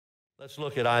Let's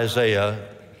look at Isaiah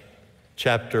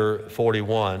chapter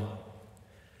 41.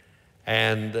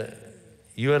 And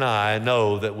you and I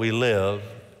know that we live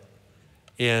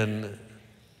in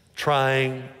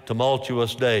trying,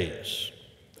 tumultuous days.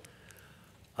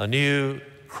 A new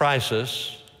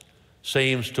crisis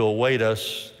seems to await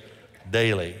us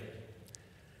daily.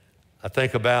 I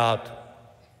think about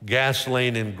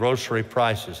gasoline and grocery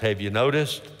prices. Have you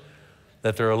noticed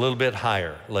that they're a little bit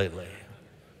higher lately?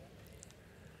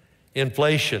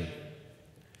 Inflation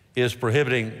is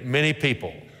prohibiting many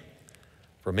people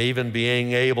from even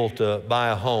being able to buy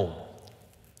a home.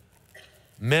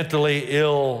 Mentally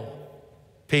ill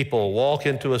people walk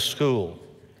into a school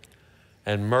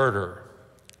and murder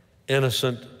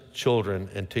innocent children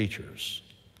and teachers.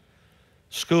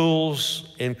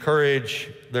 Schools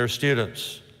encourage their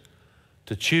students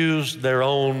to choose their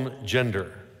own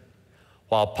gender,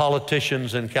 while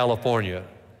politicians in California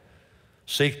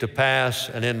seek to pass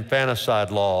an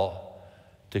infanticide law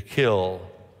to kill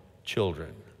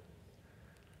children.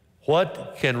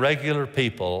 What can regular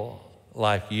people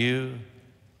like you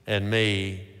and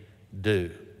me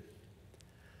do?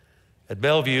 At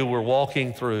Bellevue, we're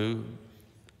walking through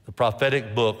the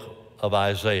prophetic book of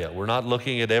Isaiah. We're not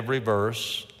looking at every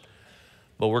verse,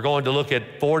 but we're going to look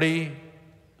at 40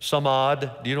 some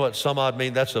odd. Do you know what some odd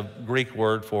means? That's a Greek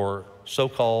word for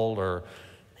so-called, or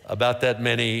about that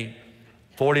many,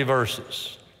 40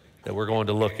 verses that we're going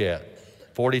to look at,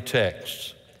 40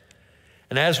 texts.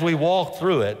 And as we walk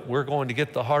through it, we're going to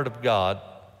get the heart of God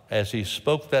as he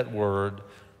spoke that word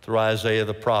through Isaiah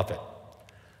the prophet.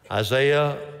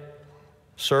 Isaiah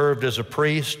served as a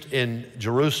priest in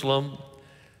Jerusalem,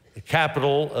 the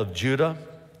capital of Judah.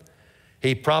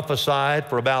 He prophesied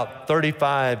for about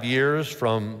 35 years,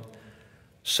 from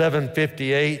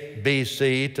 758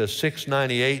 BC to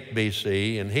 698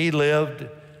 BC, and he lived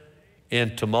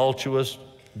in tumultuous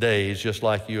days just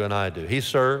like you and I do. He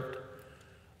served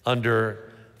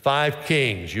under 5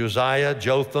 kings: Uzziah,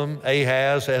 Jotham,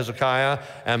 Ahaz, Hezekiah,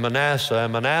 and Manasseh.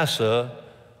 And Manasseh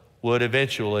would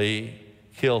eventually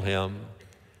kill him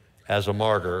as a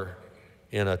martyr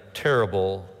in a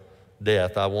terrible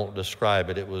death. I won't describe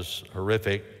it. It was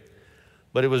horrific.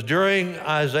 But it was during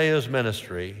Isaiah's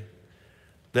ministry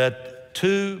that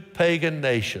 2 pagan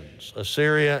nations,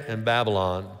 Assyria and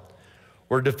Babylon,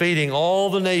 were defeating all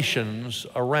the nations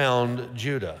around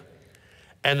Judah.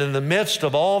 And in the midst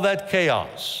of all that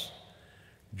chaos,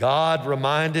 God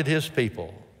reminded his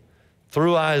people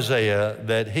through Isaiah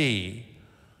that he,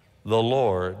 the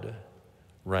Lord,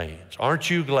 reigns. Aren't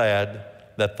you glad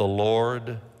that the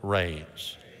Lord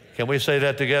reigns? Can we say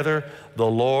that together? The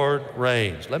Lord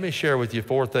reigns. Let me share with you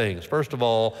 4 things. First of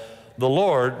all, the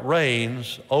Lord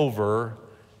reigns over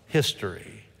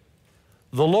history.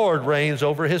 The Lord reigns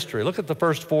over history. Look at the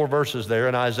first 4 verses there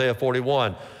in Isaiah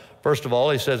 41. First of all,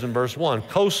 he says in verse 1,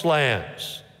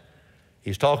 coastlands.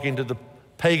 He's talking to the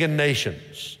pagan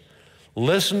nations.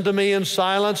 Listen to me in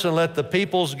silence and let the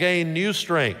peoples gain new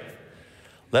strength.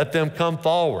 Let them come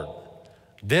forward.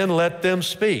 Then let them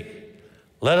speak.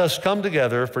 Let us come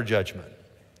together for judgment.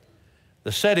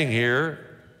 The setting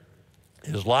here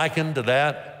is likened to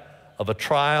that of a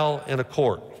trial in a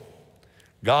court.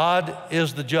 God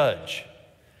is the judge,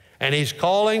 and he's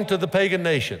calling to the pagan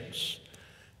nations,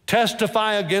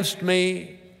 testify against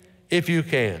me if you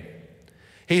can.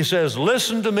 He says,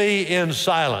 listen to me in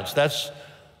silence. That's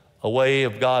a way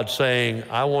of God saying,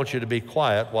 I want you to be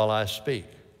quiet while I speak.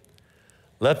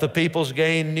 Let the peoples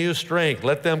gain new strength.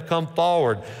 Let them come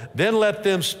forward. Then let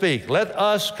them speak. Let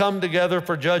us come together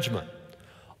for judgment.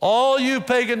 All you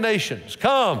pagan nations,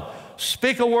 come,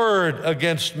 speak a word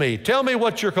against me. Tell me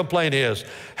what your complaint is.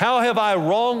 How have I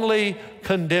wrongly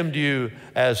condemned you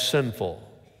as sinful?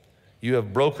 You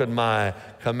have broken my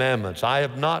commandments. I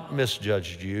have not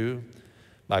misjudged you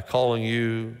by calling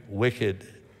you wicked.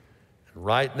 And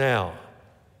right now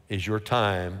is your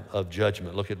time of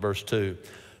judgment. Look at verse 2.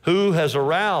 Who has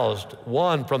aroused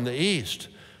one from the east,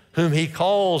 whom he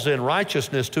calls in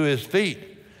righteousness to his feet?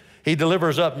 He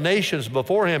delivers up nations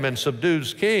before him and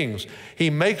subdues kings. He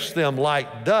makes them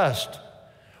like dust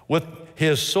with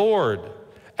his sword,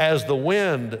 as the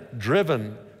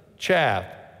wind-driven chaff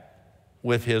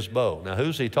with his bow. Now,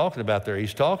 who's he talking about there?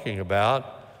 He's talking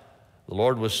about, the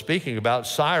Lord was speaking about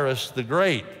Cyrus the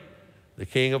Great, the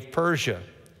king of Persia.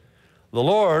 The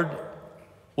Lord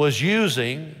was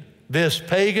using this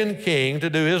pagan king to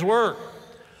do his work.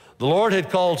 The Lord had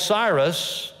called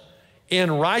Cyrus in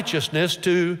righteousness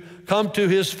to come to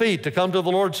his feet, to come to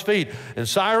the Lord's feet. And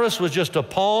Cyrus was just a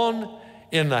pawn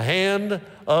in the hand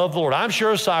of the Lord. I'm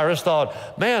sure Cyrus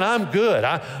thought, man, I'm good.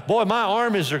 Boy, my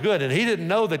armies are good. And he didn't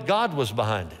know that God was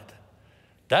behind it.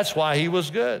 That's why he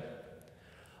was good.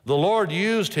 The Lord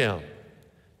used him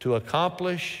to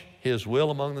accomplish his will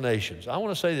among the nations. I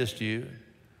want to say this to you.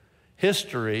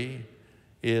 History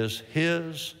is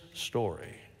his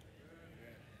story.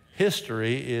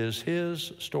 History is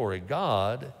his story.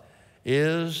 God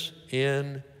is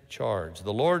in charge.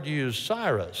 The Lord used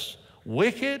Cyrus,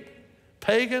 wicked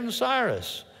pagan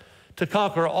Cyrus, to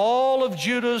conquer all of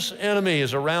Judah's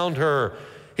enemies around her.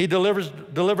 He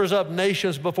delivers up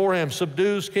nations before him,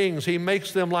 subdues kings. He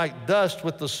makes them like dust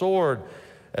with the sword,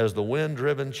 as the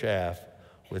wind-driven chaff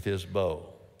with his bow.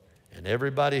 And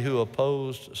everybody who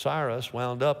opposed Cyrus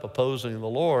wound up opposing the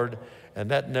Lord,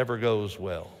 and that never goes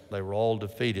well. They were all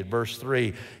defeated. Verse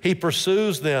 3, he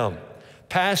pursues them,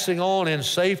 passing on in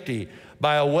safety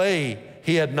by a way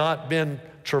he had not been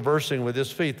traversing with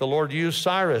his feet. The Lord used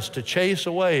Cyrus to chase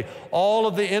away all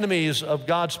of the enemies of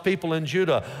God's people in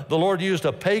Judah. The Lord used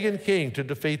a pagan king to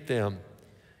defeat them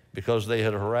because they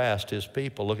had harassed his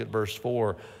people. Look at verse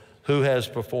 4. Who has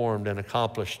performed and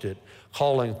accomplished it,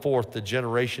 calling forth the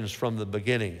generations from the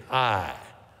beginning? I,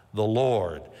 the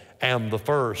Lord, am the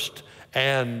first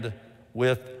and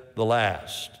with the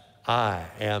last. I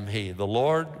am he. The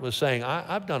Lord was saying,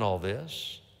 I've done all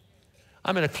this.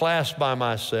 I'm in a class by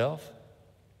myself.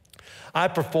 I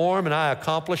perform and I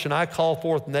accomplish and I call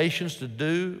forth nations to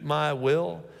do my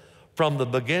will from the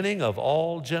beginning of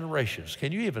all generations.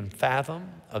 Can you even fathom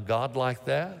a God like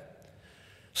that?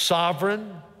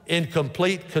 Sovereign, in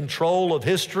complete control of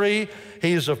history.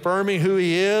 He's affirming who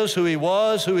he is, who he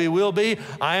was, who he will be.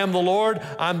 I am the Lord.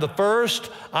 I'm the first.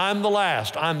 I'm the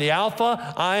last. I'm the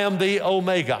Alpha. I am the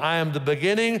Omega. I am the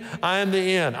beginning. I am the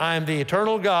end. I am the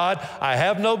eternal God. I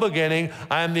have no beginning.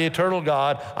 I am the eternal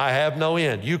God. I have no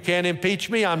end. You can't impeach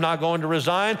me. I'm not going to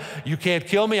resign. You can't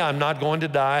kill me. I'm not going to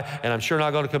die. And I'm sure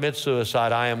not going to commit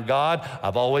suicide. I am God.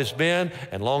 I've always been.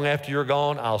 And long after you're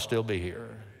gone, I'll still be here.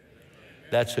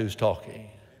 That's who's talking.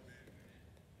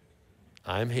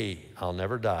 I'm he. I'll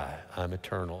never die. I'm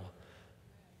eternal.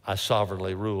 I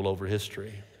sovereignly rule over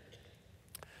history.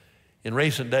 In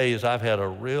recent days, I've had a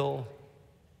real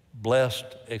blessed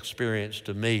experience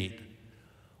to meet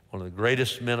one of the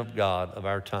greatest men of God of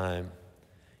our time.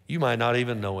 You might not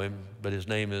even know him, but his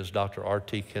name is Dr.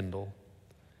 R.T. Kendall.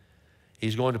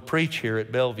 He's going to preach here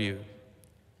at Bellevue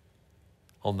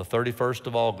on the 31st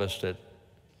of August at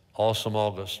Awesome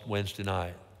August, Wednesday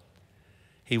night.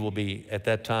 He will be, at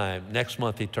that time, next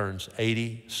month he turns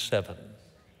 87.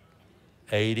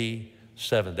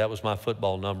 87. That was my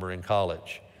football number in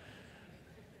college.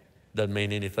 Doesn't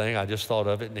mean anything. I just thought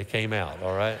of it and it came out,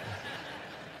 all right?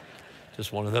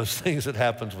 Just one of those things that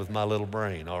happens with my little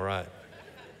brain, all right?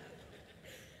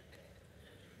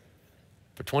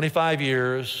 For 25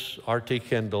 years, R.T.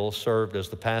 Kendall served as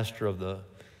the pastor of the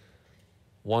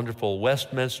wonderful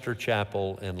Westminster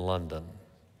Chapel in London.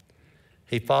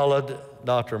 He followed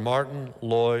Dr. Martin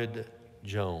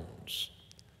Lloyd-Jones.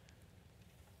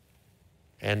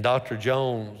 And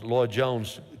Lloyd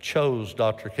Jones chose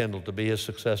Dr. Kendall to be his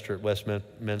successor at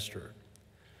Westminster.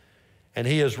 And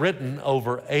he has written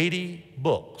over 80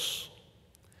 books.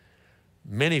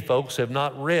 Many folks have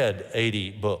not read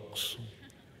 80 books.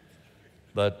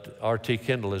 But R.T.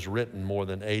 Kendall has written more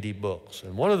than 80 books.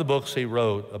 And one of the books he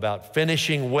wrote about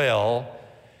finishing well,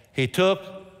 he took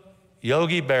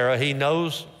Yogi Berra. He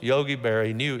knows Yogi Berra.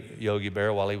 He knew Yogi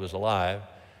Berra while he was alive.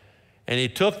 And he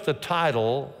took the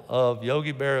title of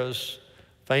Yogi Berra's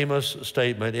famous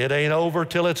statement, "It ain't over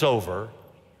till it's over."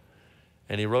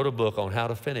 And he wrote a book on how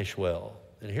to finish well.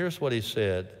 And here's what he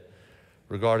said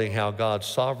regarding how God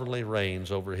sovereignly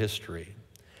reigns over history.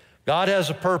 God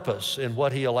has a purpose in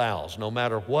what he allows, no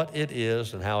matter what it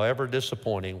is and however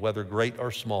disappointing, whether great or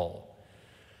small.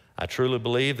 I truly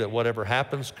believe that whatever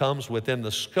happens comes within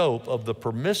the scope of the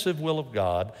permissive will of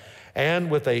God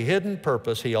and with a hidden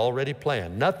purpose he already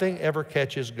planned. Nothing ever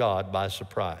catches God by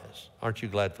surprise. Aren't you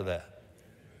glad for that?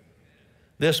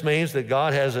 This means that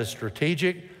God has a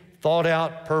strategic,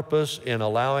 thought-out purpose in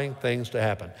allowing things to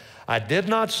happen. I did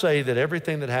not say that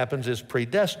everything that happens is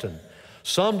predestined.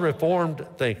 Some Reformed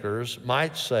thinkers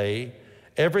might say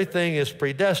everything is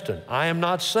predestined. I am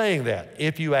not saying that.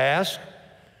 If you ask,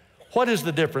 what is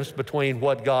the difference between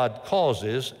what God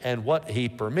causes and what he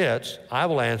permits? I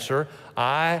will answer,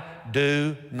 I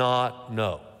do not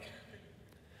know.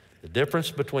 The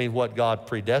difference between what God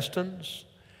predestines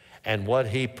and what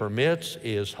he permits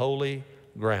is holy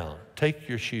ground. Take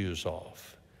your shoes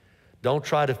off. Don't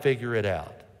try to figure it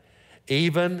out.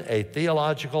 Even a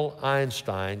theological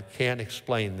Einstein can't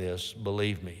explain this,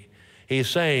 believe me. He's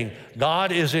saying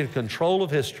God is in control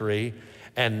of history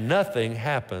and nothing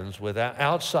happens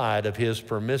outside of his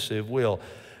permissive will.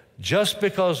 Just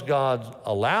because God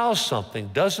allows something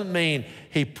doesn't mean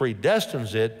He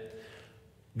predestines it.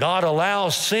 God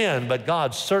allows sin, but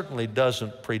God certainly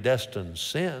doesn't predestine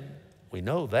sin. We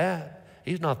know that.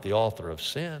 He's not the author of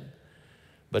sin.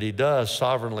 But He does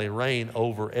sovereignly reign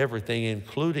over everything,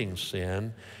 including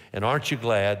sin. And aren't you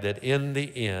glad that in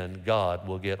the end, God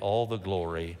will get all the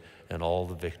glory and all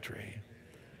the victory?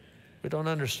 We don't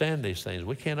understand these things.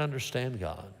 We can't understand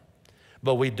God.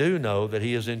 But we do know that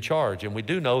He is in charge. And we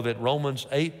do know that Romans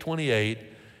 8:28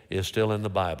 is still in the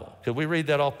Bible. Could we read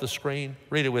that off the screen?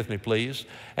 Read it with me, please.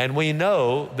 And we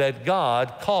know that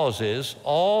God causes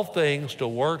all things to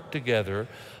work together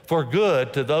for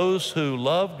good to those who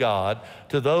love God,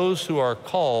 to those who are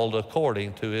called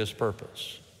according to His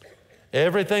purpose.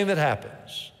 Everything that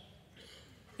happens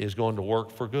is going to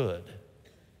work for good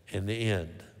in the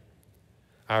end.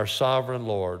 Our sovereign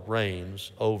Lord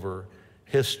reigns over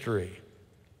history.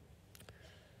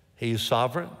 He's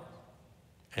sovereign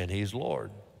and He's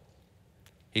Lord.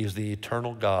 He's the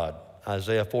eternal God.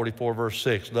 Isaiah 44, verse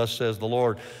 6, thus says the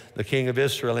Lord, the King of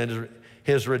Israel and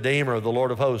His Redeemer, the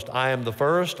Lord of hosts, I am the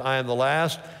first, I am the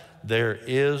last. There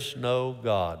is no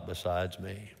God besides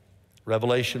me.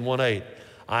 Revelation 1:8,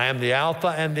 I am the Alpha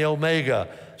and the Omega,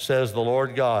 says the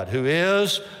Lord God, who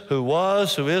is, who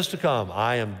was, who is to come.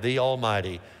 I am the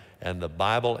Almighty. And the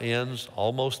Bible ends,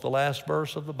 almost the last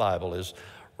verse of the Bible is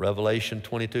Revelation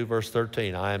 22, verse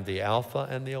 13. I am the Alpha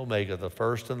and the Omega, the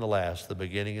first and the last, the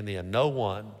beginning and the end. No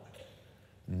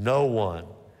one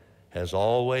has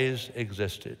always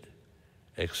existed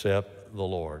except the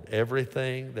Lord.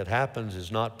 Everything that happens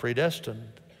is not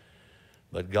predestined,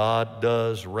 but God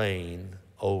does reign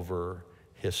over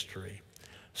history.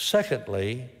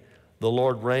 Secondly, the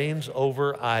Lord reigns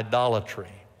over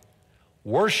idolatry,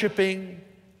 worshiping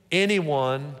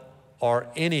anyone or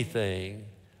anything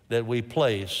that we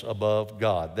place above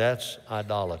God. That's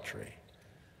idolatry.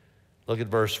 Look at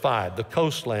verse 5. The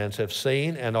coastlands have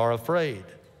seen and are afraid.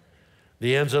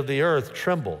 The ends of the earth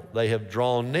tremble. They have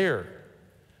drawn near.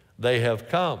 They have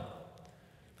come.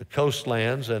 The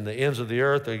coastlands and the ends of the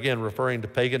earth are again referring to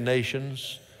pagan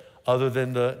nations other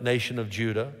than the nation of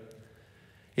Judah.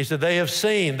 He said, they have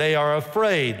seen, they are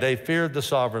afraid. They feared the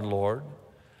sovereign Lord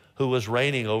who was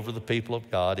reigning over the people of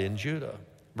God in Judah.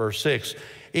 Verse 6,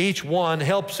 each one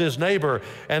helps his neighbor,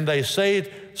 and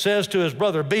says to his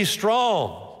brother, be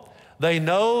strong. They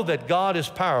know that God is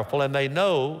powerful, and they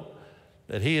know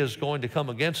that He is going to come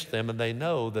against them, and they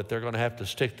know that they're going to have to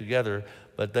stick together,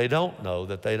 but they don't know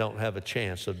that they don't have a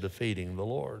chance of defeating the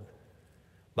Lord.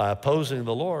 By opposing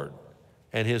the Lord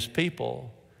and His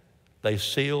people, they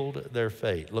sealed their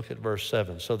fate. Look at verse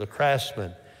 7. So the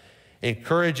craftsman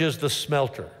encourages the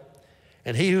smelter,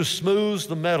 and he who smooths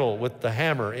the metal with the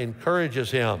hammer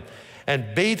encourages him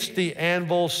and beats the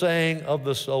anvil, saying of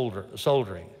the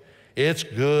soldering, it's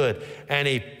good. And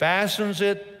he fastens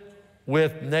it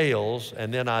with nails,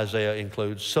 and then Isaiah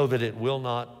includes, so that it will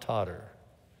not totter.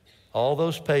 All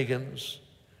those pagans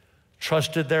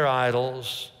trusted their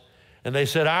idols, and they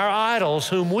said, our idols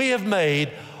whom we have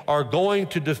made are going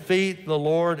to defeat the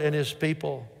Lord and His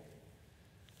people.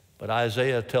 But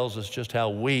Isaiah tells us just how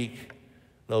weak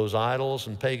those idols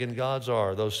and pagan gods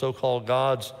are. Those so-called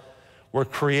gods were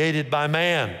created by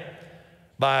man,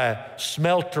 by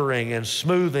smeltering and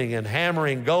smoothing and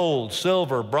hammering gold,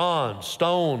 silver, bronze,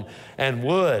 stone, and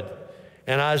wood.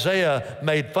 And Isaiah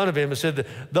made fun of him and said that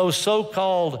those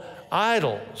so-called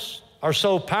idols are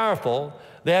so powerful,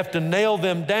 they have to nail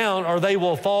them down or they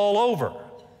will fall over.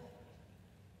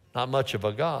 Not much of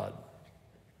a God.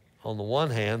 On the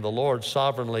one hand, the Lord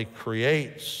sovereignly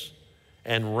creates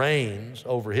and reigns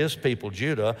over His people,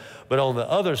 Judah. But on the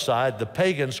other side, the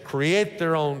pagans create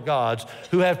their own gods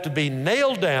who have to be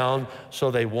nailed down so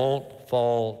they won't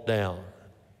fall down.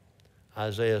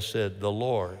 Isaiah said, the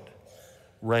Lord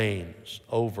reigns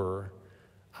over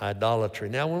idolatry.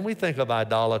 Now, when we think of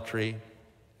idolatry,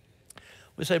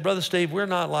 we say, Brother Steve, we're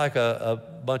not like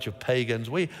a bunch of pagans.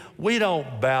 We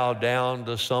don't bow down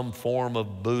to some form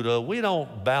of Buddha. We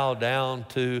don't bow down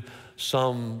to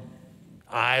some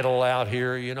idol out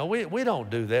here. You know, we don't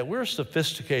do that. We're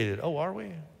sophisticated. Oh, are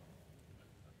we?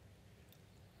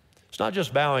 It's not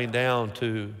just bowing down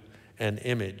to an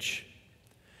image.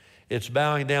 It's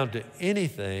bowing down to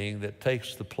anything that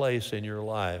takes the place in your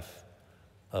life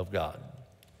of God.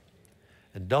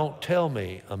 And don't tell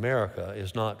me America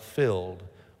is not filled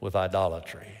with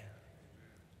idolatry.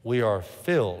 We are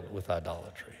filled with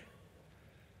idolatry.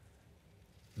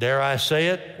 Dare I say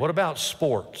it? What about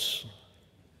sports?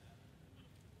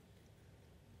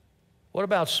 What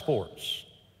about sports?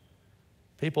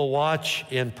 People watch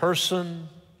in person,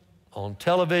 on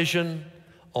television,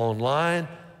 online,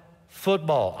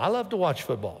 Football. I love to watch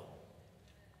football.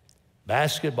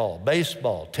 Basketball,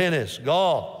 baseball, tennis,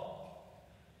 golf.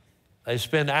 They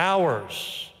spend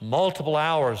hours, multiple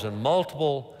hours, and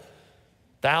multiple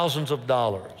thousands of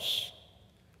dollars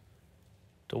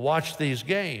to watch these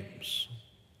games.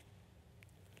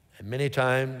 And many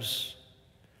times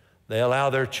they allow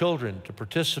their children to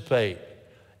participate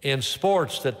in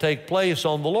sports that take place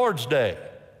on the Lord's Day.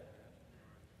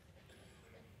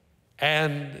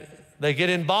 And they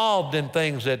get involved in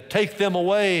things that take them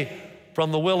away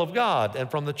from the will of God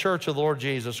and from the church of the Lord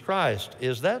Jesus Christ.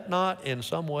 Is that not in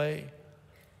some way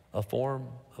a form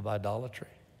of idolatry?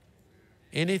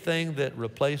 Anything that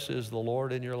replaces the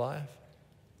Lord in your life?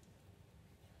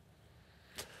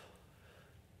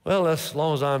 Well, as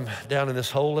long as I'm down in this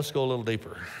hole, let's go a little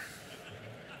deeper.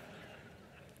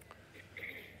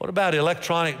 What about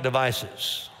electronic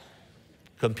devices?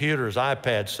 Computers,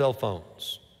 iPads, cell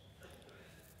phones.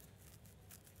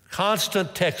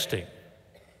 Constant texting.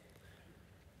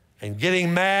 And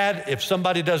getting mad if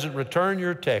somebody doesn't return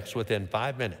your text within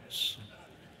 5 minutes.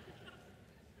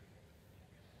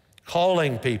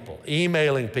 Calling people,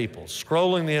 emailing people,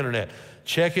 scrolling the internet,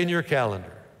 checking your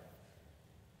calendar.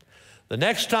 The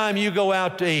next time you go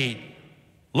out to eat,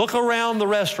 look around the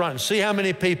restaurant and see how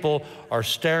many people are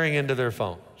staring into their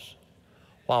phones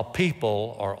while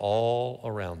people are all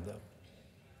around them.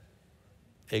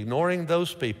 Ignoring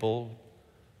those people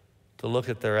to look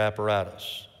at their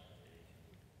apparatus.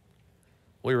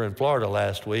 We were in Florida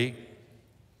last week,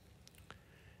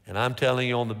 and I'm telling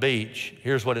you, on the beach,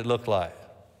 here's what it looked like.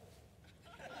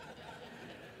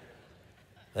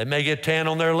 They may get tan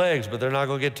on their legs, but they're not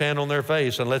going to get tan on their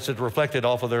face unless it's reflected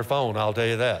off of their phone, I'll tell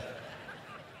you that.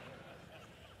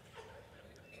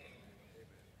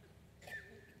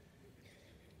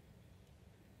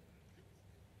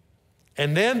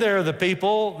 And then there are the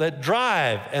people that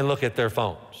drive and look at their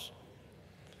phones.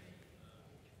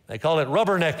 They call it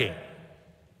rubbernecking.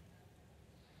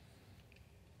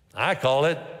 I call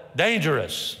it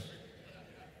dangerous.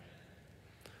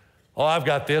 Oh, I've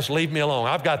got this, leave me alone.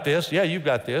 I've got this, yeah, you've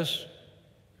got this.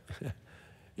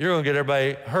 You're going to get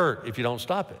everybody hurt if you don't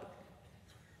stop it.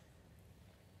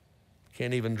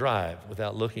 Can't even drive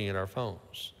without looking at our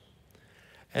phones.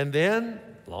 And then,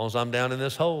 as long as I'm down in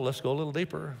this hole, let's go a little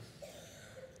deeper.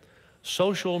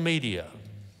 Social media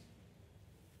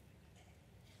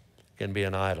can be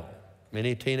an idol.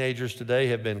 Many teenagers today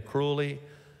have been cruelly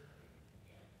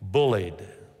bullied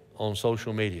on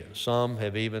social media. Some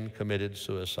have even committed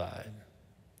suicide.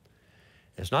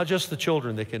 It's not just the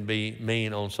children that can be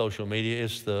mean on social media,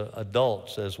 it's the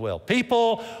adults as well.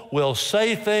 People will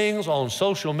say things on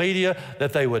social media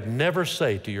that they would never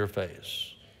say to your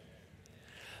face.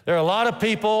 There are a lot of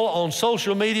people on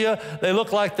social media, they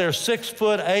look like they're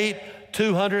 6'8",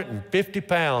 250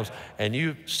 pounds, and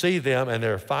you see them and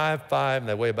they're 5'5", and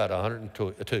they weigh about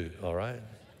 102, all right?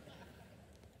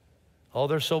 Oh,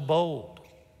 they're so bold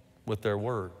with their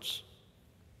words.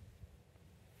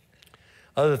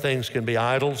 Other things can be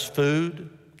idols. Food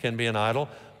can be an idol.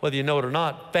 Whether you know it or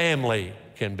not, family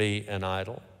can be an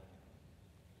idol.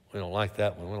 We don't like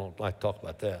that one. We don't like to talk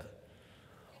about that.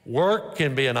 Work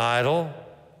can be an idol.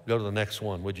 Go to the next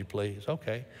one, would you please?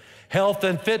 Okay. Health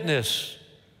and fitness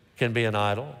can be an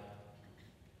idol.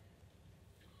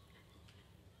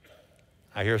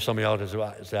 I hear some of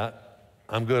y'all is that?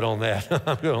 I'm good on that.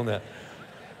 I'm good on that.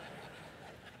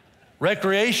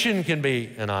 Recreation can be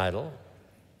an idol.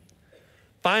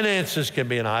 Finances can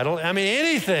be an idol. I mean,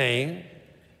 anything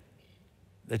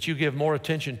that you give more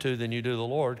attention to than you do the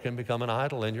Lord can become an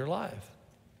idol in your life.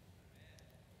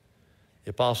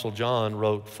 The Apostle John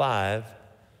wrote 5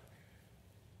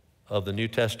 of the New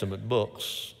Testament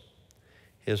books.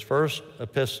 His first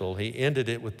epistle, he ended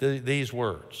it with these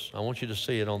words. I want you to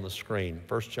see it on the screen.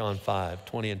 1 John 5,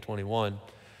 20 and 21.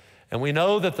 And we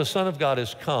know that the Son of God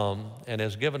has come and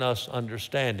has given us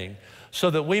understanding so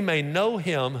that we may know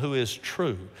him who is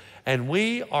true. And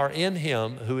we are in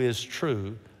him who is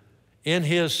true, in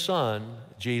his Son,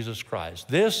 Jesus Christ.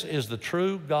 This is the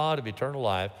true God of eternal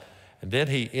life. And then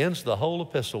he ends the whole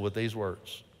epistle with these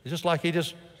words. It's just like he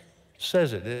just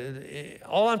says it.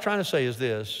 All I'm trying to say is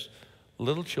this: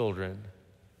 little children,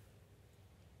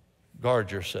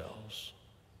 guard yourselves.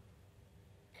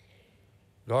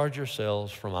 Guard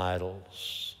yourselves from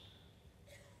idols.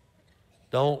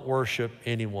 Don't worship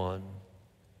anyone.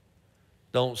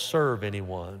 Don't serve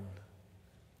anyone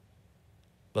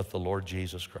but the Lord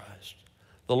Jesus Christ.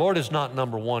 The Lord is not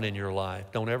number one in your life.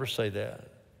 Don't ever say that,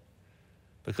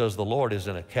 because the Lord is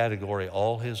in a category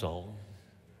all his own.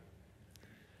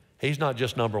 He's not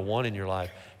just number one in your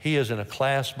life. He is in a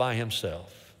class by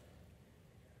himself.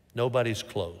 Nobody's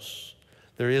close.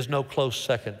 There is no close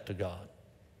second to God.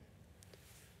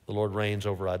 The Lord reigns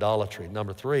over idolatry.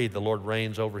 Number 3, the Lord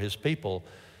reigns over his people.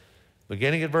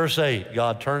 Beginning at verse 8,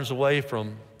 God turns away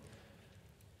from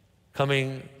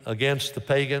coming against the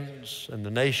pagans and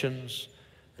the nations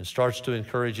and starts to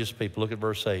encourage his people. Look at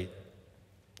verse 8.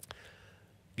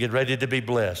 Get ready to be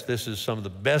blessed. This is some of the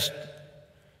best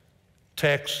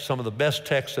texts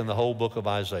in the whole book of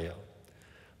Isaiah.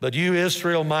 But you,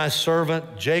 Israel, my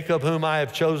servant, Jacob, whom I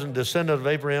have chosen, descendant of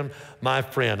Abraham, my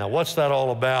friend. Now, what's that all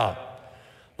about?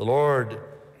 The Lord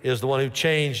is the one who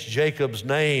changed Jacob's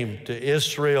name to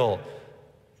Israel.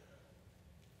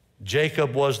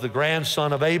 Jacob was the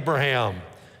grandson of Abraham.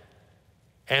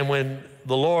 And when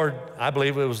the Lord, I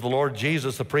believe it was the Lord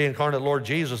Jesus, the pre-incarnate Lord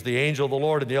Jesus, the angel of the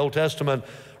Lord in the Old Testament,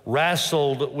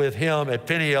 wrestled with him at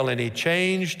Peniel, and he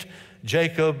changed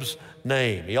Jacob's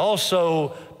name. He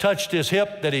also touched his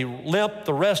hip that he limped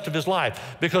the rest of his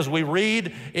life, because we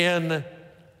read in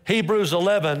Hebrews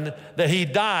 11 that he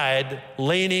died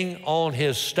leaning on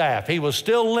his staff. He was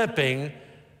still limping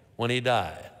when he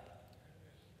died.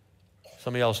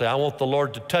 Some of y'all say, I want the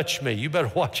Lord to touch me. You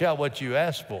better watch out what you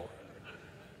ask for.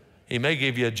 He may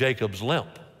give you a Jacob's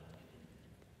limp.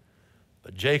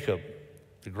 But Jacob,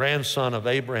 the grandson of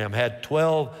Abraham, had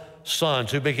 12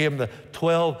 sons who became the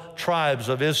 12 tribes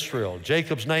of Israel.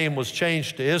 Jacob's name was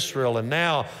changed to Israel, and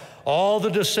now all the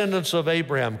descendants of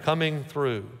Abraham coming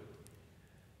through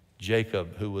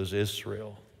Jacob, who was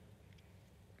Israel.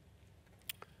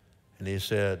 And he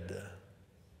said,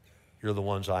 you're the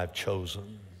ones I've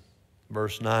chosen.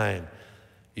 Verse 9,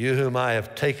 you whom I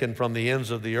have taken from the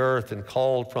ends of the earth and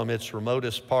called from its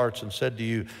remotest parts and said to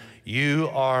you, you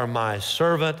are my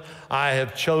servant. I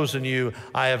have chosen you.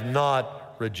 I have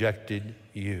not rejected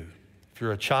you. If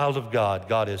you're a child of God,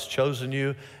 God has chosen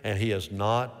you, and he has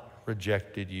not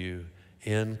rejected you.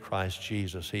 In Christ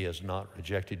Jesus, he has not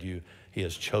rejected you. He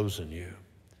has chosen you.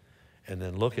 And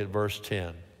then look at verse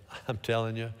 10. I'm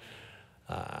telling you,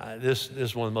 this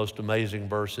is one of the most amazing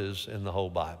verses in the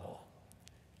whole Bible.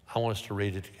 I want us to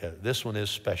read it together. This one is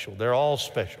special. They're all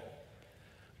special.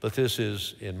 But this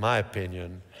is, in my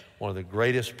opinion, one of the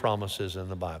greatest promises in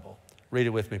the Bible. Read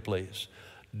it with me, please.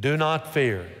 Do not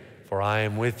fear, for I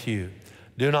am with you.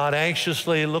 Do not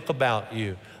anxiously look about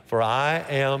you, for I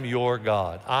am your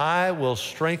God. I will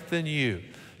strengthen you.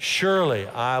 Surely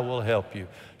I will help you.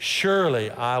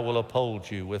 Surely I will uphold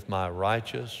you with my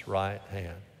righteous right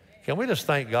hand. Can we just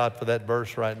thank God for that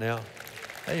verse right now?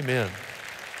 Amen.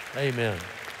 Amen.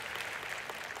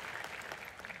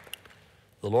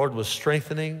 The Lord was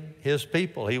strengthening his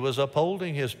people. He was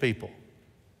upholding his people.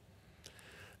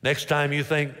 Next time you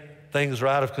think things are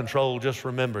out of control, just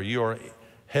remember you are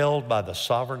held by the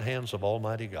sovereign hands of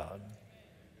Almighty God.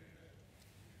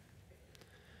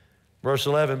 Verse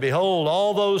 11, behold,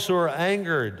 all those who are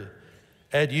angered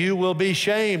at you will be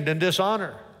shamed and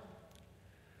dishonor.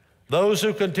 Those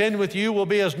who contend with you will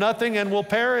be as nothing and will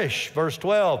perish. Verse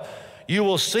 12, you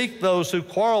will seek those who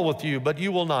quarrel with you, but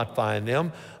you will not find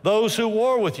them. Those who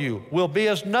war with you will be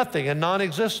as nothing and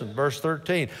non-existent. Verse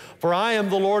 13, for I am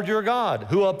the Lord your God,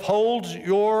 who upholds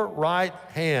your right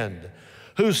hand,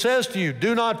 who says to you,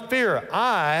 do not fear,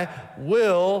 I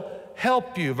will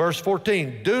help you. Verse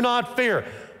 14, do not fear.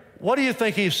 What do you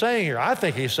think he's saying here? I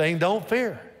think he's saying don't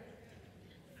fear.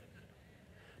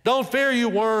 Don't fear, you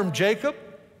worm Jacob.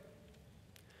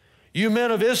 You men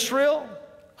of Israel,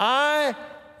 I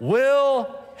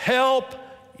will help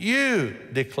you,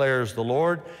 declares the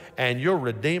Lord, and your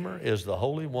Redeemer is the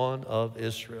Holy One of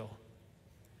Israel.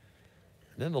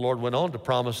 And then the Lord went on to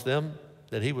promise them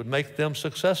that he would make them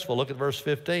successful. Look at verse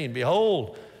 15.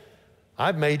 Behold,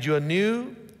 I've made you a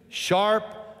new, sharp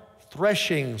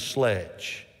threshing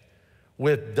sledge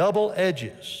with double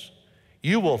edges.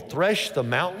 You will thresh the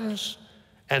mountains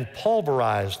and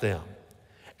pulverize them,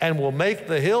 and will make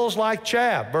the hills like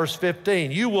chaff. Verse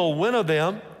 15, you will winnow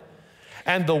them,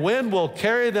 and the wind will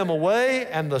carry them away,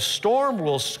 and the storm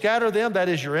will scatter them, that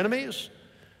is your enemies.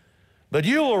 But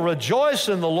you will rejoice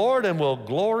in the Lord and will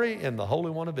glory in the Holy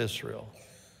One of Israel.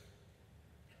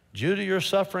 Judah, you're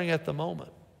suffering at the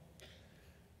moment,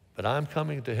 but I'm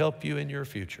coming to help you in your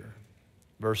future.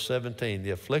 Verse 17,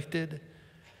 the afflicted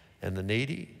and the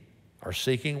needy are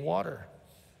seeking water,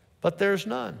 but there's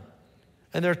none,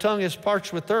 and their tongue is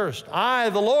parched with thirst. I,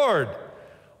 the Lord,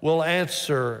 will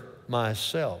answer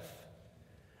myself.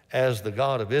 As the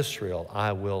God of Israel,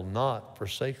 I will not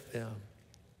forsake them.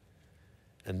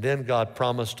 And then God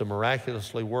promised to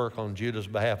miraculously work on Judah's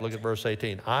behalf. Look at verse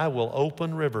 18. I will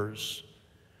open rivers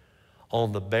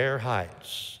on the bare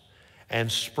heights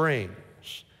and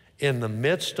springs in the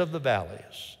midst of the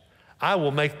valleys. I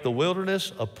will make the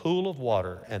wilderness a pool of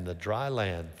water and the dry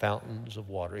land fountains of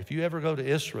water. If you ever go to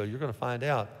Israel, you're going to find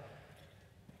out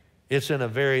it's in a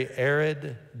very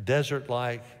arid,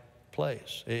 desert-like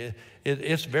place.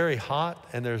 It's very hot,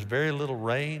 and there's very little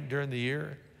rain during the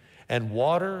year, and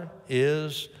water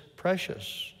is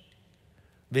precious.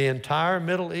 The entire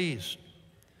Middle East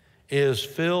is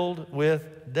filled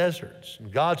with deserts.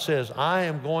 And God says, I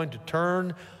am going to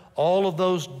turn all of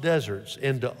those deserts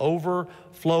into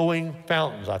overflowing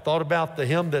fountains. I thought about the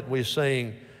hymn that we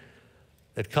sing,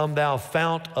 that come thou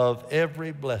fount of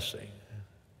every blessing.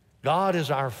 God is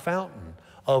our fountain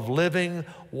of living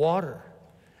water.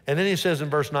 And then he says in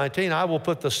verse 19, I will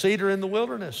put the cedar in the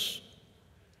wilderness.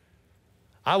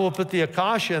 I will put the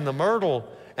acacia and the myrtle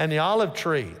and the olive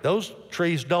tree. Those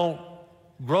trees don't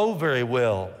grow very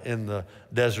well in the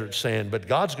desert sand, but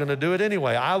God's going to do it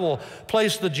anyway. I will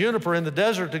place the juniper in the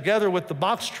desert together with the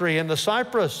box tree and the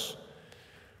cypress.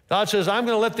 God says, I'm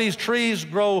going to let these trees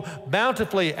grow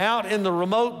bountifully out in the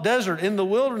remote desert, in the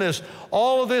wilderness.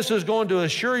 All of this is going to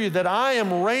assure you that I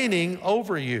am reigning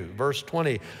over you. Verse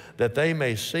 20, that they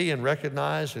may see and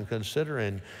recognize and consider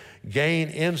and gain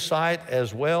insight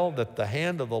as well, that the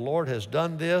hand of the Lord has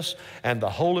done this and the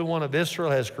Holy One of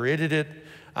Israel has created it.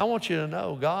 I want you to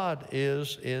know God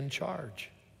is in charge.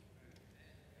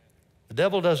 The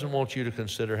devil doesn't want you to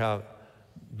consider how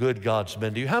good God's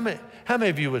been to you. How many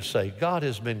of you would say, God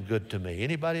has been good to me?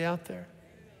 Anybody out there?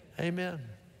 Amen.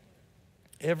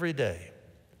 Every day,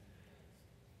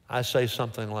 I say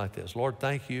something like this: Lord,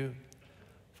 thank you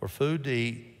for food to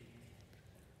eat,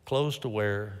 clothes to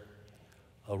wear,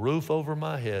 a roof over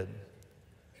my head,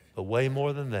 but way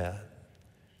more than that,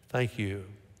 thank you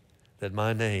that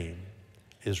my name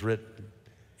is written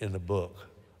in the book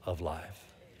of life.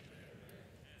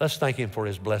 Let's thank him for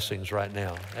his blessings right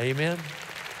now. Amen.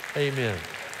 Amen.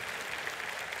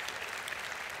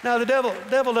 Now, the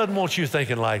devil doesn't want you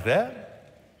thinking like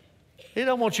that. He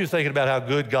don't want you thinking about how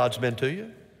good God's been to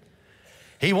you.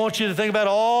 He wants you to think about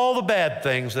all the bad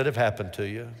things that have happened to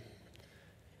you.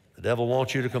 The devil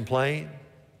wants you to complain.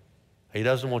 He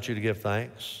doesn't want you to give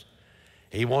thanks.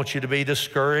 He wants you to be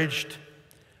discouraged.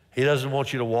 He doesn't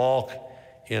want you to walk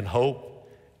in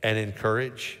hope and in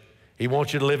courage. He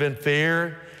wants you to live in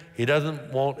fear. He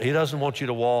doesn't want you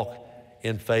to walk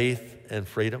in faith and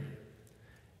freedom.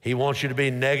 He wants you to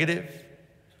be negative,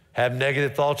 have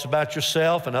negative thoughts about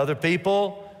yourself and other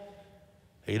people.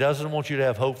 He doesn't want you to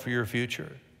have hope for your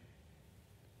future.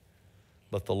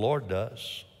 But the Lord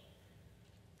does.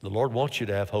 The Lord wants you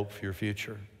to have hope for your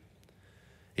future.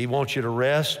 He wants you to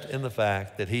rest in the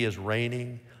fact that he is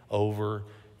reigning over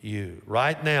you.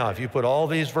 Right now, if you put all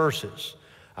these verses,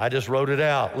 I just wrote it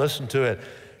out, listen to it.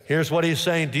 Here's what he's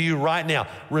saying to you right now.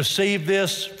 Receive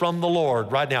this from the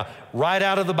Lord right now, right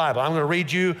out of the Bible. I'm going to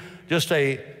read you just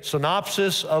a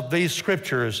synopsis of these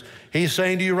scriptures. He's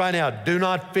saying to you right now, do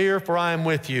not fear, for I am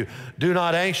with you. Do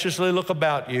not anxiously look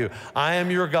about you. I am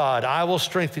your God. I will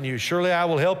strengthen you. Surely I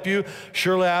will help you.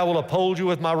 Surely I will uphold you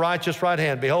with my righteous right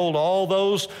hand. Behold, all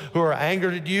those who are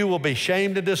angered at you will be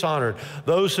shamed and dishonored.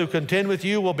 Those who contend with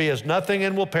you will be as nothing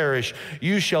and will perish.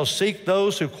 You shall seek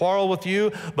those who quarrel with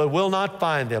you, but will not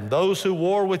find them. Those who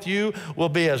war with you will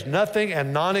be as nothing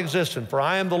and non-existent. For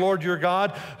I am the Lord your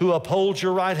God, who upholds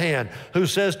your right hand, who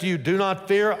says to you, do not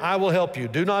fear, I will help you.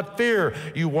 Do not fear,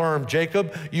 you worm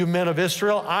Jacob, you men of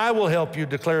Israel. I will help you,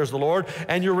 declares the Lord,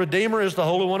 and your Redeemer is the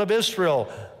Holy One of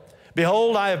Israel.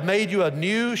 Behold, I have made you a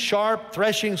new sharp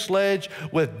threshing sledge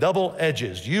with double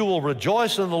edges. You will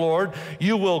rejoice in the Lord.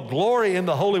 You will glory in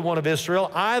the Holy One of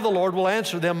Israel. I, the Lord, will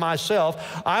answer them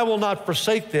myself. I will not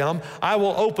forsake them. I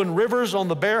will open rivers on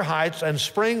the bare heights and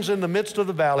springs in the midst of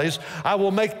the valleys. I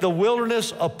will make the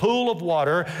wilderness a pool of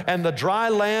water and the dry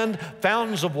land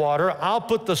fountains of water. I'll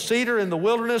put the cedar in the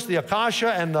wilderness, the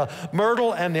acacia and the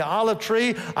myrtle and the olive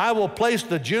tree. I will place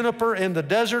the juniper in the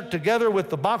desert together with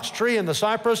the box tree and the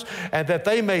cypress, and that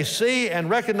they may see and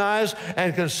recognize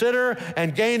and consider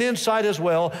and gain insight as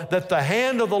well, that the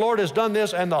hand of the Lord has done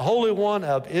this and the Holy One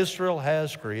of Israel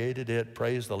has created it.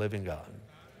 Praise the living God.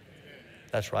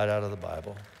 That's right out of the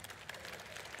Bible.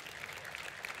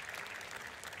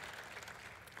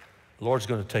 The Lord's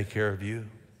going to take care of you,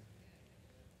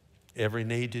 every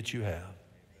need that you have.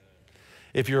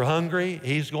 If you're hungry,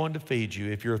 he's going to feed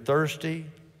you. If you're thirsty,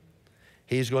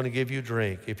 he's going to give you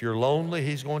drink. If you're lonely,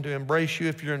 he's going to embrace you.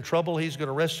 If you're in trouble, he's going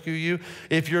to rescue you.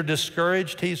 If you're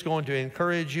discouraged, he's going to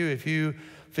encourage you. If you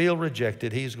feel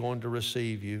rejected, he's going to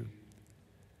receive you.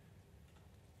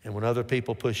 And when other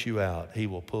people push you out, he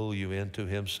will pull you into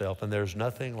himself. And there's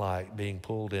nothing like being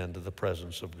pulled into the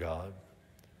presence of God.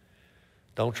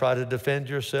 Don't try to defend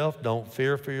yourself. Don't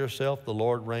fear for yourself. The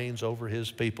Lord reigns over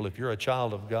his people. If you're a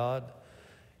child of God,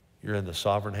 you're in the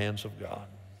sovereign hands of God.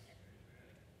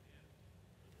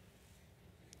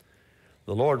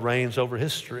 The Lord reigns over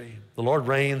history. The Lord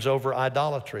reigns over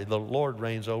idolatry. The Lord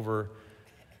reigns over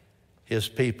his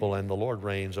people, and the Lord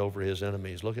reigns over his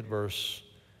enemies. Look at verse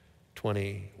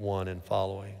 21 and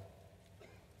following.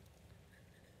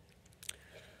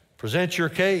 Present your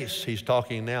case. He's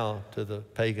talking now to the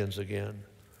pagans again.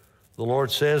 The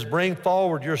Lord says, bring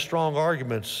forward your strong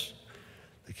arguments.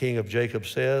 The King of Jacob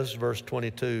says, verse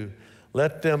 22,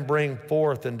 let them bring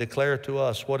forth and declare to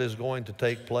us what is going to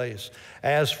take place.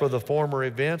 As for the former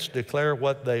events, declare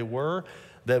what they were,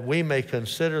 that we may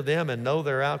consider them and know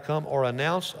their outcome, or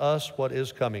announce us what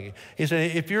is coming. He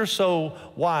said, if you're so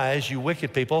wise, you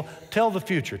wicked people, tell the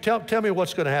future. Tell me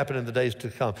what's going to happen in the days to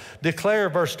come. Declare,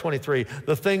 verse 23,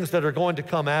 the things that are going to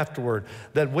come afterward,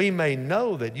 that we may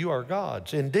know that you are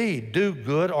gods. Indeed, do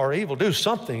good or evil. Do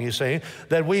something, he's saying,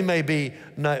 that we may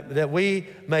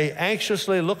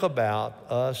anxiously look about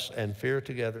us and fear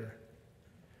together.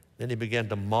 Then he began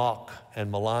to mock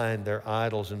and malign their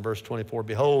idols in verse 24.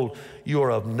 Behold, you are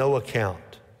of no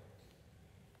account,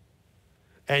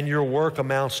 and your work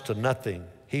amounts to nothing.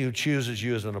 He who chooses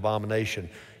you is an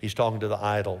abomination. He's talking to the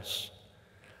idols.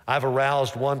 I've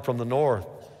aroused one from the north.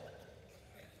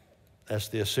 That's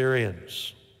the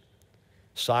Assyrians,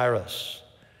 Cyrus.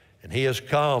 And he has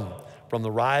come from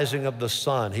the rising of the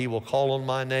sun. He will call on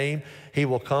my name. He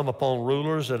will come upon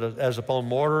rulers as upon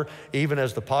mortar, even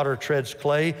as the potter treads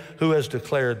clay. Who has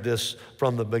declared this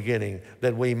from the beginning,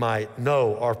 that we might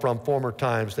know, or from former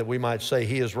times, that we might say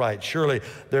he is right? Surely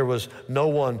there was no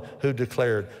one who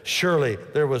declared. Surely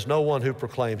there was no one who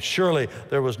proclaimed. Surely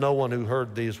there was no one who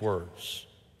heard these words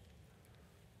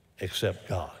except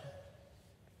God.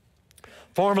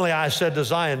 Formerly I said to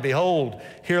Zion, behold,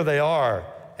 here they are.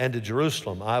 And to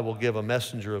Jerusalem I will give a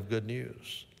messenger of good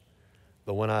news.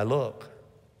 But when I look,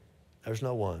 there's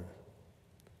no one.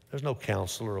 There's no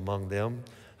counselor among them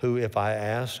who, if I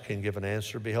ask, can give an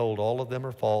answer. Behold, all of them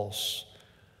are false.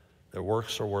 Their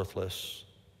works are worthless.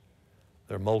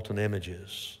 Their molten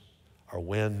images are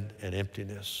wind and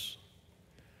emptiness.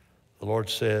 The Lord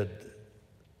said,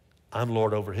 I'm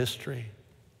Lord over history.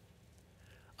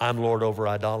 I'm Lord over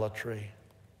idolatry.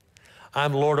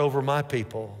 I'm Lord over my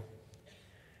people.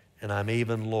 And I'm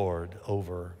even Lord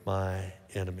over my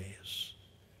enemies.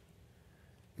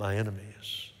 My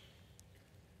enemies.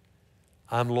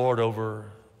 I'm Lord over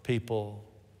people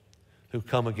who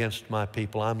come against my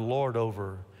people. I'm Lord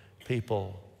over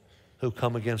people who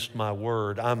come against my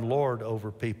word. I'm Lord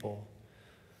over people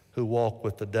who walk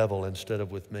with the devil instead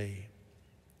of with me.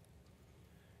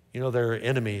 You know, they're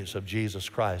enemies of Jesus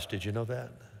Christ. Did you know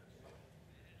that?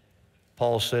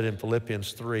 Paul said in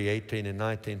Philippians 3:18 and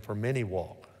 19, for many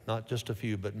walk, not just a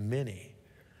few, but many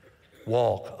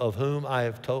walk, of whom I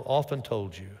have often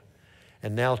told you,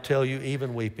 and now tell you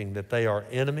even weeping, that they are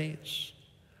enemies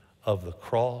of the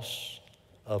cross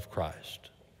of Christ,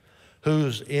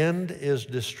 whose end is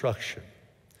destruction,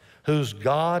 whose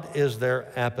God is their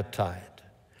appetite,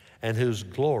 and whose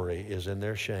glory is in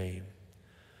their shame,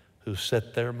 who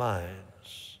set their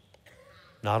minds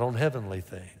not on heavenly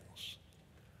things,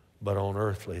 but on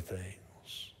earthly things.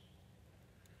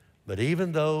 But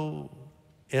even though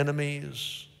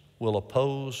enemies will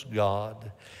oppose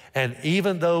God, and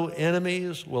even though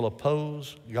enemies will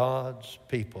oppose God's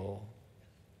people,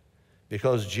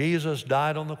 because Jesus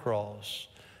died on the cross,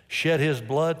 shed his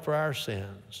blood for our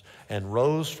sins, and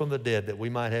rose from the dead that we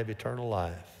might have eternal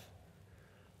life,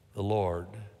 the Lord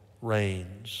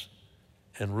reigns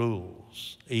and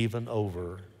rules even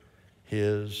over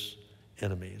his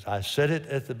enemies. I said it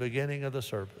at the beginning of the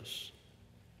service.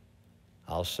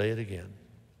 I'll say it again.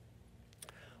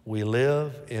 We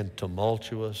live in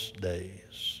tumultuous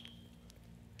days.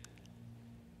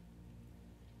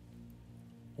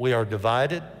 We are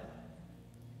divided,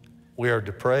 we are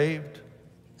depraved,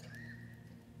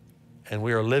 and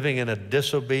we are living in a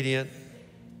disobedient,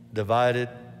 divided,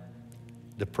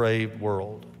 depraved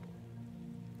world.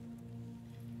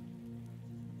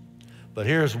 But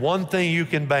here's one thing you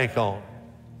can bank on.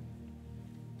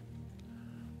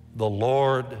 The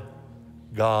Lord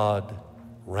God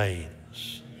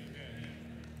reigns.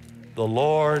 The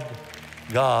Lord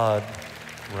God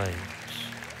reigns.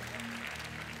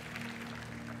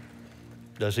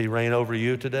 Does he reign over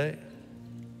you today?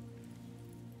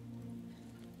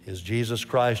 Is Jesus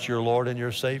Christ your Lord and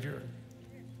your Savior?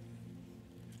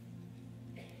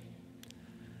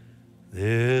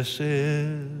 This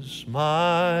is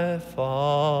my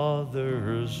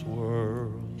Father's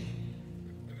world,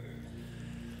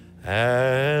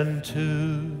 and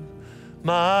to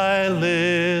my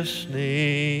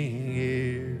listening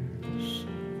ears.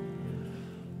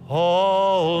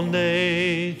 All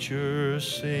nature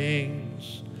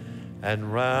sings,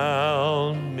 and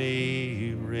round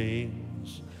me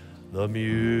rings the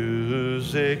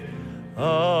music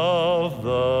of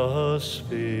the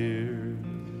spheres.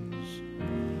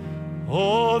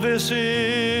 Oh, this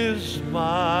is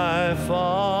my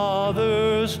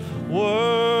Father's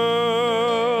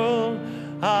world.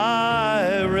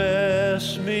 I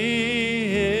rest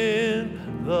me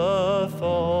in the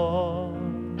thought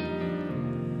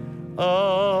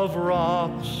of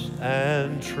rocks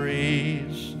and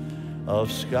trees,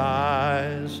 of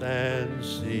skies and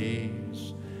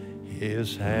seas.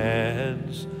 His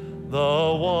hands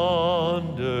the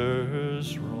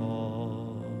wonders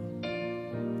wrought.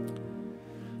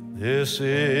 This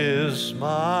is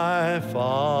my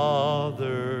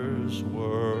Father's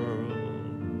world.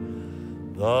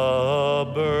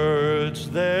 The birds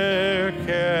their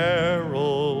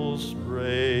carols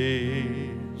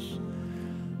praise.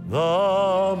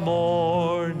 The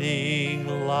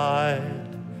morning light,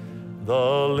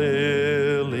 the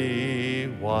lily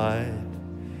white,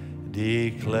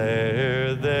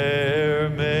 declare their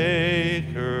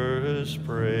Maker's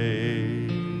praise.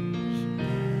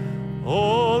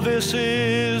 Oh, this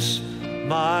is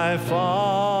my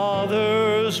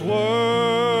Father's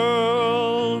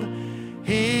world.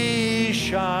 He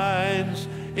shines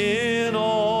in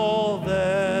all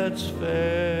that's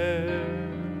fair.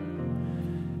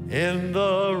 In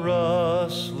the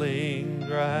rustling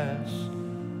grass,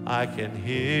 I can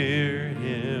hear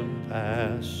him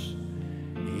pass.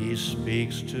 He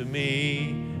speaks to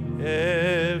me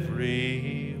everywhere.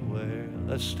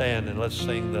 Let's stand and let's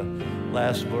sing the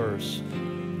last verse.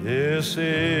 This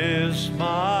is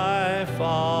my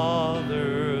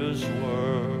Father's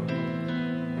world.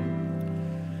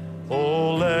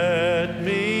 Oh, let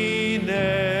me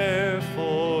ne'er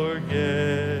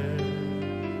forget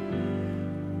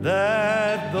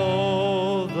that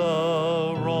though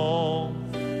the wrong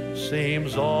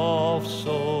seems oft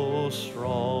so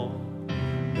strong,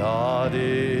 God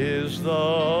is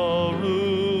the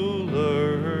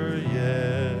ruler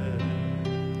yet.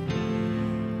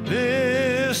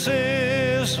 This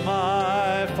is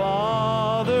my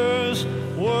Father's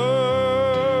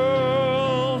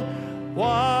world.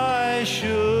 Why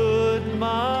should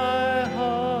my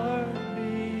heart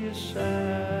be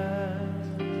sad?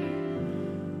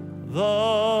 The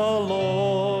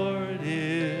Lord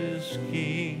is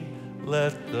King.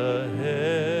 Let the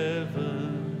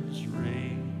heavens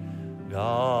ring.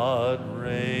 God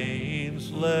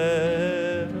reigns,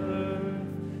 let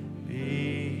earth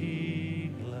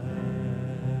be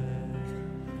glad.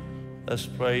 Let's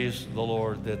praise the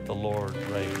Lord that the Lord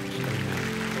reigns. Amen.